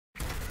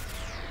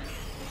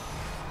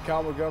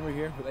Kyle Montgomery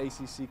here with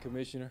ACC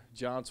Commissioner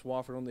John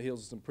Swofford on the heels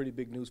of some pretty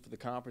big news for the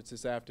conference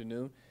this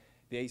afternoon.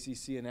 The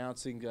ACC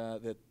announcing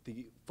that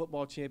the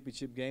football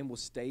championship game will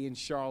stay in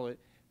Charlotte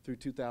through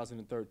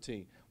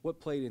 2013. What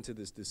played into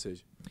this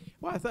decision?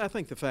 Well, I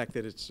think the fact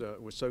that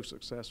it was so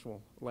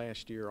successful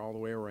last year all the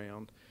way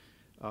around,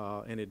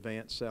 an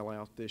advanced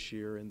sellout this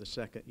year in the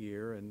second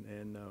year,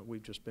 and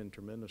we've just been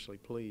tremendously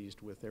pleased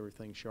with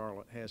everything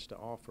Charlotte has to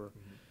offer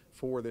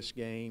for this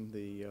game.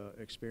 The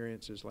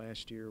experiences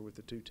last year with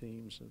the two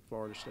teams,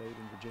 Florida State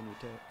and Virginia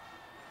Tech,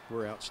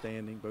 were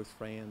outstanding, both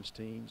fans,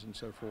 teams, and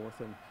so forth.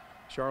 And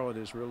Charlotte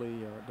has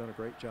really done a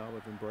great job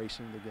of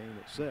embracing the game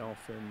itself,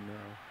 and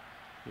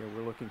you know,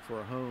 we're looking for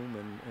a home,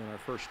 and our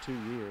first 2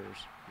 years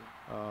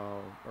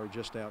are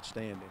just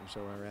outstanding.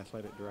 So our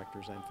athletic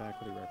directors and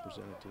faculty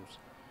representatives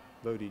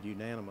voted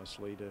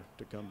unanimously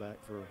to come back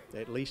for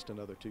at least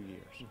another 2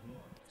 years.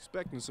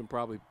 Expecting some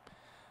probably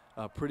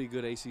pretty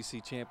good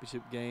ACC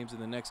Championship games in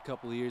the next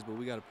couple of years, but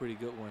we got a pretty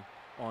good one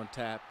on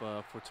tap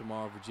for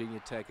tomorrow.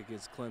 Virginia Tech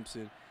against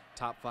Clemson,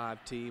 top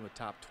 5 team, a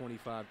top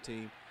 25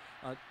 team.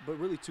 But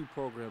really two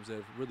programs that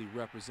have really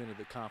represented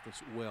the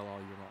conference well all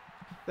year long.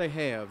 They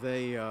have.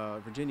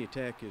 Virginia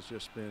Tech has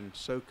just been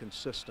so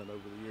consistent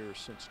over the years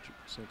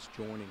since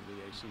joining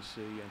the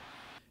ACC,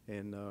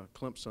 and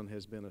Clemson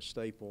has been a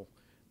staple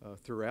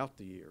throughout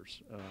the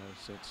years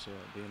since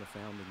being a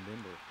founding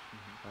member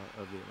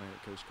of the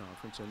Atlantic Coast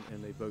Conference,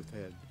 and they both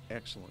had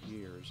excellent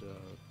years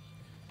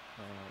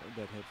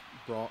that have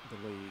brought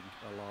the league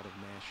a lot of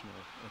national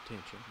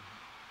attention.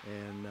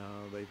 And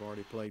they've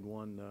already played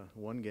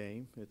one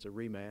game. It's a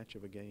rematch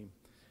of a game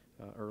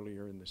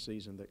earlier in the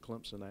season that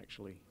Clemson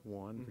actually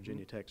won.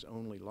 Virginia Tech's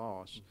only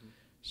loss.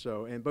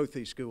 So, and both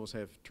these schools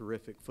have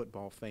terrific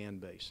football fan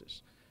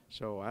bases.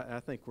 So I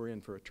think we're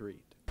in for a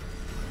treat.